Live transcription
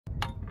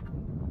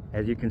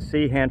As you can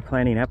see, hand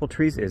planting apple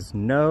trees is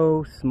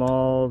no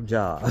small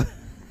job.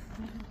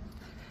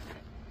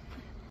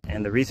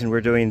 And the reason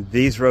we're doing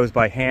these rows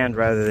by hand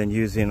rather than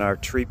using our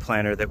tree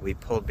planter that we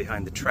pulled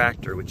behind the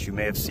tractor, which you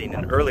may have seen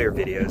in earlier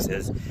videos,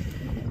 is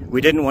we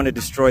didn't want to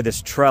destroy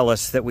this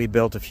trellis that we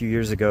built a few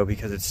years ago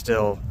because it's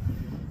still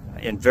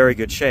in very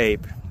good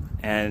shape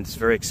and it's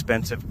very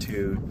expensive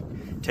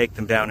to take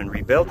them down and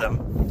rebuild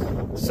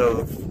them.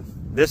 So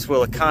this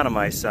will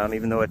economize some,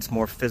 even though it's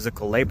more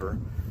physical labor.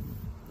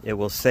 It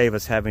will save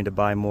us having to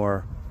buy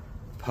more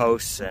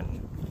posts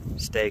and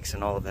stakes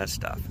and all of that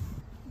stuff.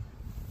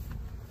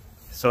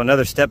 So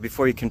another step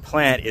before you can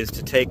plant is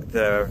to take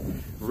the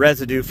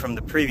residue from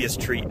the previous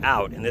tree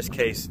out. In this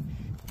case,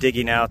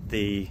 digging out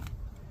the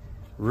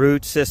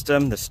root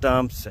system, the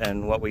stumps,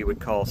 and what we would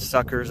call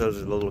suckers. Those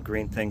are the little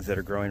green things that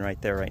are growing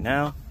right there right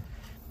now.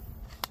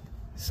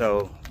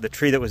 So the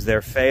tree that was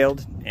there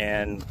failed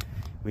and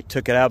we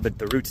took it out, but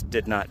the roots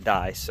did not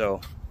die.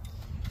 So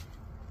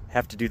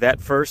have to do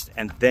that first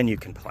and then you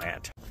can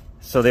plant.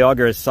 So the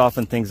auger has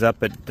softened things up,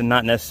 but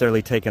not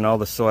necessarily taken all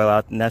the soil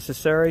out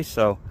necessary.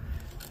 So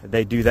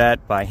they do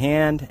that by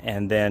hand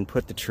and then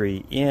put the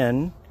tree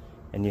in,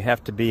 and you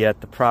have to be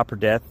at the proper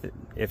depth.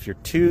 If you're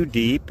too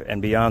deep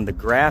and beyond the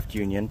graft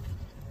union,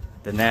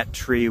 then that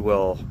tree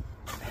will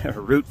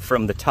root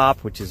from the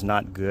top, which is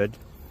not good.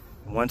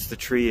 Once the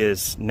tree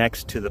is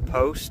next to the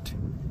post,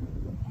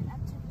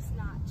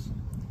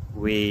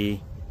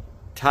 we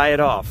tie it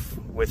off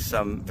with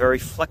some very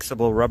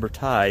flexible rubber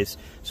ties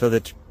so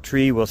the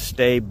tree will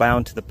stay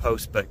bound to the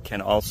post but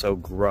can also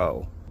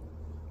grow.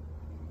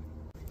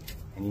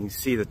 And you can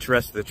see the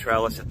rest of the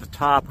trellis at the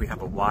top. We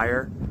have a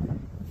wire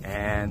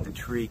and the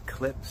tree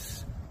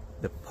clips,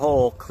 the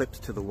pole clips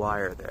to the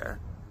wire there.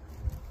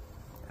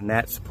 And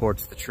that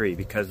supports the tree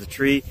because the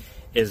tree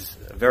is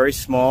very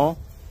small.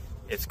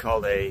 It's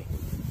called a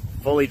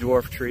fully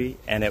dwarfed tree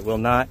and it will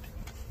not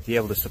be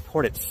able to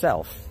support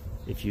itself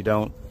if you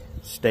don't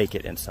stake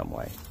it in some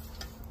way.